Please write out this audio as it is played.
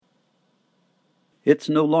It's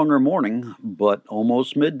no longer morning, but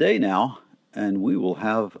almost midday now, and we will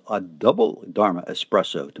have a double Dharma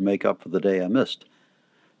espresso to make up for the day I missed.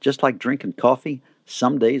 Just like drinking coffee,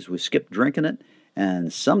 some days we skip drinking it,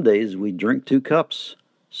 and some days we drink 2 cups.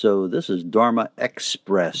 So this is Dharma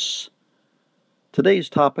Express. Today's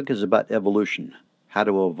topic is about evolution, how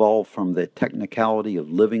to evolve from the technicality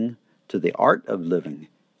of living to the art of living,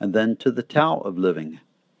 and then to the Tao of living.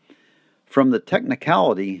 From the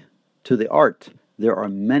technicality to the art, there are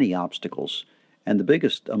many obstacles, and the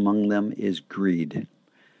biggest among them is greed.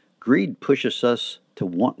 Greed pushes us to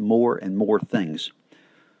want more and more things.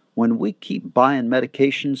 When we keep buying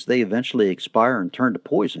medications, they eventually expire and turn to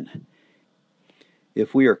poison.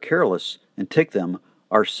 If we are careless and take them,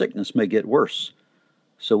 our sickness may get worse.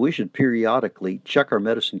 So we should periodically check our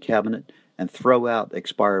medicine cabinet and throw out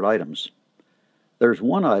expired items. There's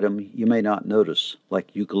one item you may not notice,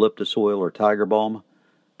 like eucalyptus oil or tiger balm.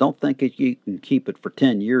 Don't think you can keep it for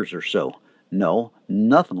 10 years or so. No,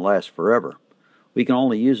 nothing lasts forever. We can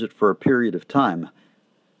only use it for a period of time.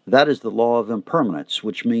 That is the law of impermanence,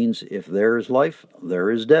 which means if there is life, there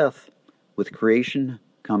is death. With creation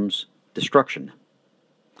comes destruction.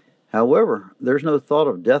 However, there's no thought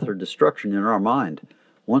of death or destruction in our mind.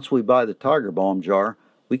 Once we buy the tiger balm jar,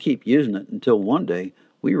 we keep using it until one day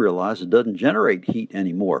we realize it doesn't generate heat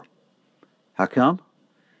anymore. How come?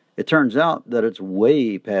 It turns out that it's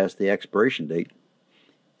way past the expiration date.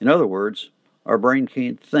 In other words, our brain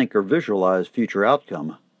can't think or visualize future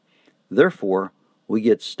outcome. Therefore, we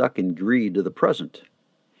get stuck in greed to the present.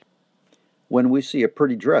 When we see a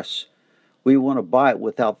pretty dress, we want to buy it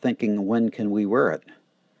without thinking, when can we wear it?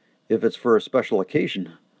 If it's for a special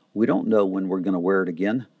occasion, we don't know when we're going to wear it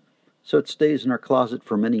again, so it stays in our closet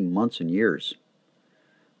for many months and years.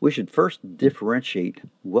 We should first differentiate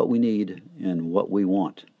what we need and what we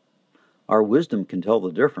want. Our wisdom can tell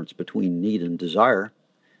the difference between need and desire.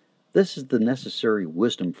 This is the necessary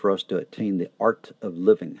wisdom for us to attain the art of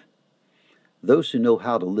living. Those who know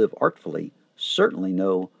how to live artfully certainly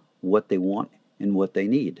know what they want and what they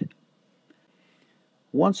need.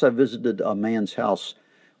 Once I visited a man's house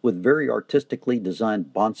with very artistically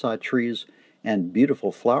designed bonsai trees and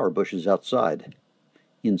beautiful flower bushes outside.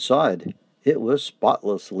 Inside, it was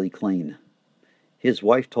spotlessly clean. His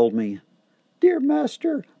wife told me, "Dear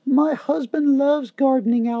master, my husband loves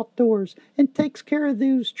gardening outdoors and takes care of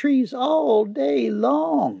those trees all day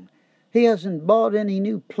long. He hasn't bought any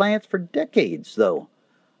new plants for decades, though.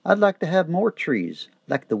 I'd like to have more trees,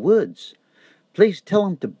 like the woods. Please tell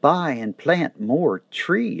him to buy and plant more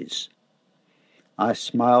trees." I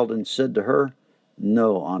smiled and said to her,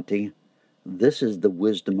 "No, Auntie, this is the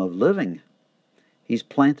wisdom of living. He's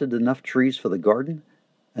planted enough trees for the garden,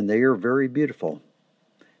 and they are very beautiful.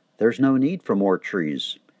 There's no need for more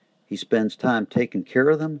trees. He spends time taking care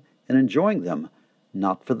of them and enjoying them,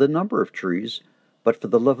 not for the number of trees, but for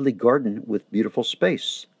the lovely garden with beautiful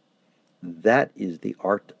space. That is the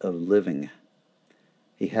art of living.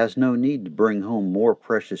 He has no need to bring home more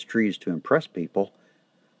precious trees to impress people.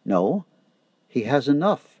 No, he has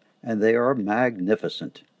enough, and they are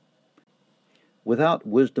magnificent." Without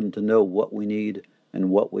wisdom to know what we need and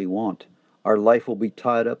what we want, our life will be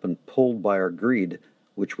tied up and pulled by our greed,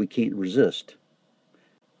 which we can't resist.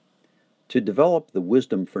 To develop the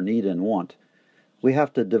wisdom for need and want, we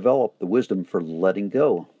have to develop the wisdom for letting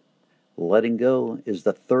go. Letting go is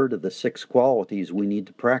the third of the 6 qualities we need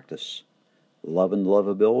to practice: love and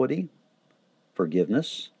lovability,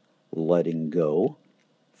 forgiveness, letting go,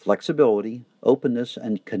 flexibility, openness,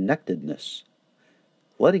 and connectedness.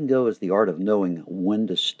 Letting go is the art of knowing when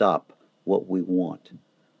to stop what we want.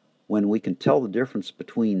 When we can tell the difference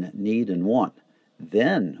between need and want,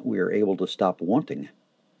 then we are able to stop wanting.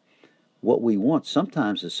 What we want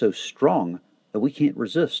sometimes is so strong that we can't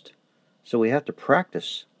resist, so we have to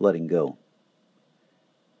practice letting go.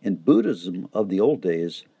 In Buddhism of the old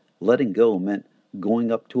days, letting go meant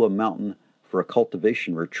going up to a mountain for a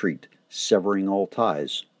cultivation retreat, severing all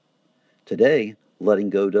ties. Today,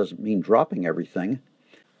 letting go doesn't mean dropping everything.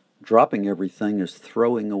 Dropping everything is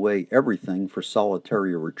throwing away everything for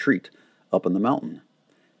solitary retreat up in the mountain.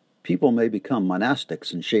 People may become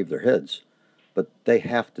monastics and shave their heads, but they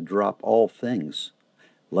have to drop all things.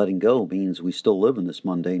 Letting go means we still live in this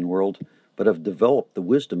mundane world, but have developed the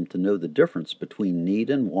wisdom to know the difference between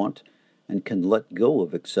need and want, and can let go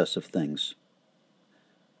of excessive things.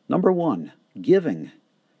 Number 1, giving.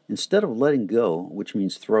 Instead of letting go, which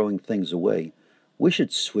means throwing things away, we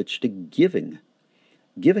should switch to giving.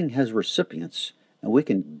 Giving has recipients, and we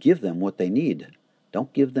can give them what they need.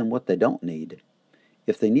 Don't give them what they don't need.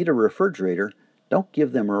 If they need a refrigerator, don't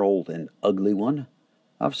give them an old and ugly one.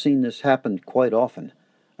 I've seen this happen quite often.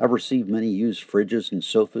 I've received many used fridges and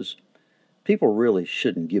sofas. People really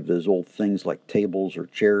shouldn't give those old things like tables or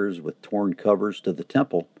chairs with torn covers to the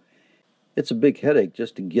temple. It's a big headache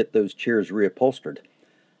just to get those chairs reupholstered.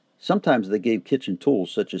 Sometimes they gave kitchen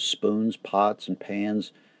tools such as spoons, pots, and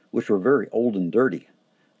pans, which were very old and dirty.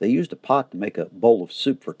 They used a pot to make a bowl of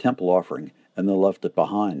soup for temple offering, and then left it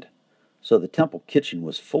behind. So the temple kitchen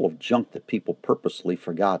was full of junk that people purposely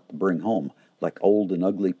forgot to bring home, like old and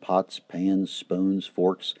ugly pots, pans, spoons,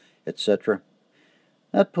 forks, etc.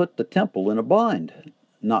 That put the temple in a bind,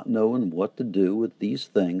 not knowing what to do with these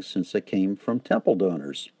things since they came from temple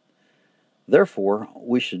donors. Therefore,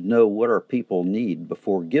 we should know what our people need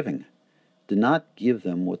before giving. Do not give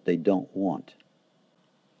them what they don't want.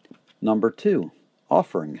 Number 2,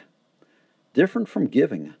 offering. Different from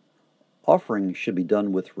giving, offering should be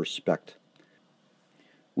done with respect.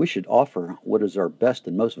 We should offer what is our best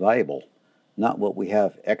and most valuable, not what we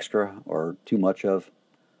have extra or too much of.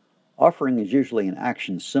 Offering is usually an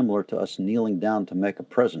action similar to us kneeling down to make a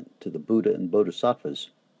present to the Buddha and Bodhisattvas.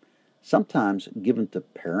 Sometimes given to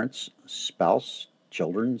parents, spouse,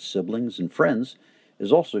 children, siblings, and friends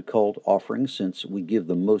is also called offering, since we give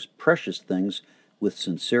the most precious things with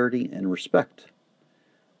sincerity and respect.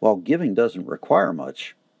 While giving doesn't require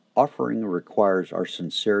much, offering requires our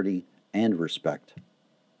sincerity and respect.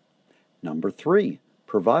 Number 3,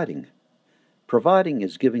 providing. Providing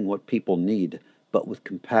is giving what people need, but with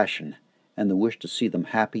compassion and the wish to see them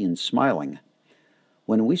happy and smiling.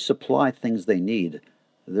 When we supply things they need,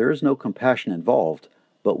 there is no compassion involved,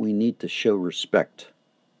 but we need to show respect.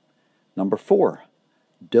 Number 4,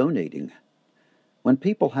 donating. When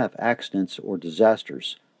people have accidents or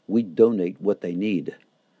disasters, we donate what they need.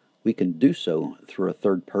 We can do so through a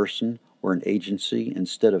third person or an agency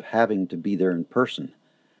instead of having to be there in person.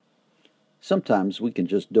 Sometimes we can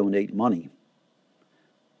just donate money.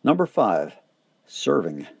 Number 5,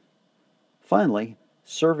 serving. Finally,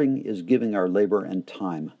 serving is giving our labor and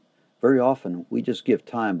time. Very often, we just give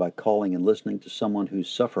time by calling and listening to someone who's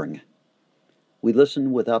suffering. We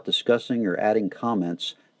listen without discussing or adding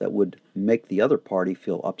comments that would make the other party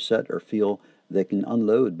feel upset or feel they can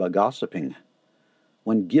unload by gossiping.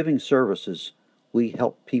 When giving services, we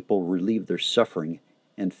help people relieve their suffering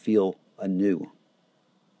and feel anew.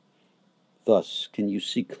 Thus, can you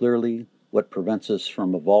see clearly what prevents us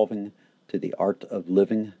from evolving to the art of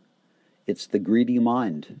living? It's the greedy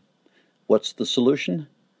mind. What's the solution?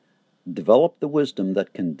 Develop the wisdom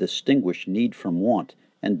that can distinguish need from want,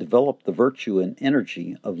 and develop the virtue and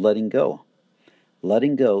energy of letting go.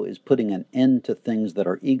 Letting go is putting an end to things that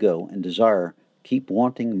our ego and desire keep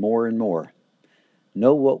wanting more and more.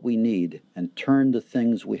 Know what we need and turn the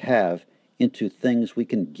things we have into things we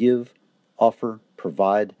can give, offer,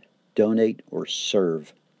 provide, donate, or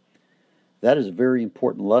serve. That is a very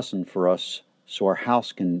important lesson for us, so our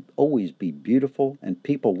house can always be beautiful and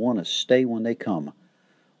people want to stay when they come.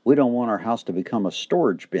 We don't want our house to become a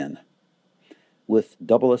storage bin. With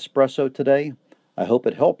Double Espresso today, I hope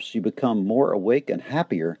it helps you become more awake and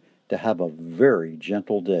happier to have a very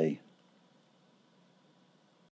gentle day.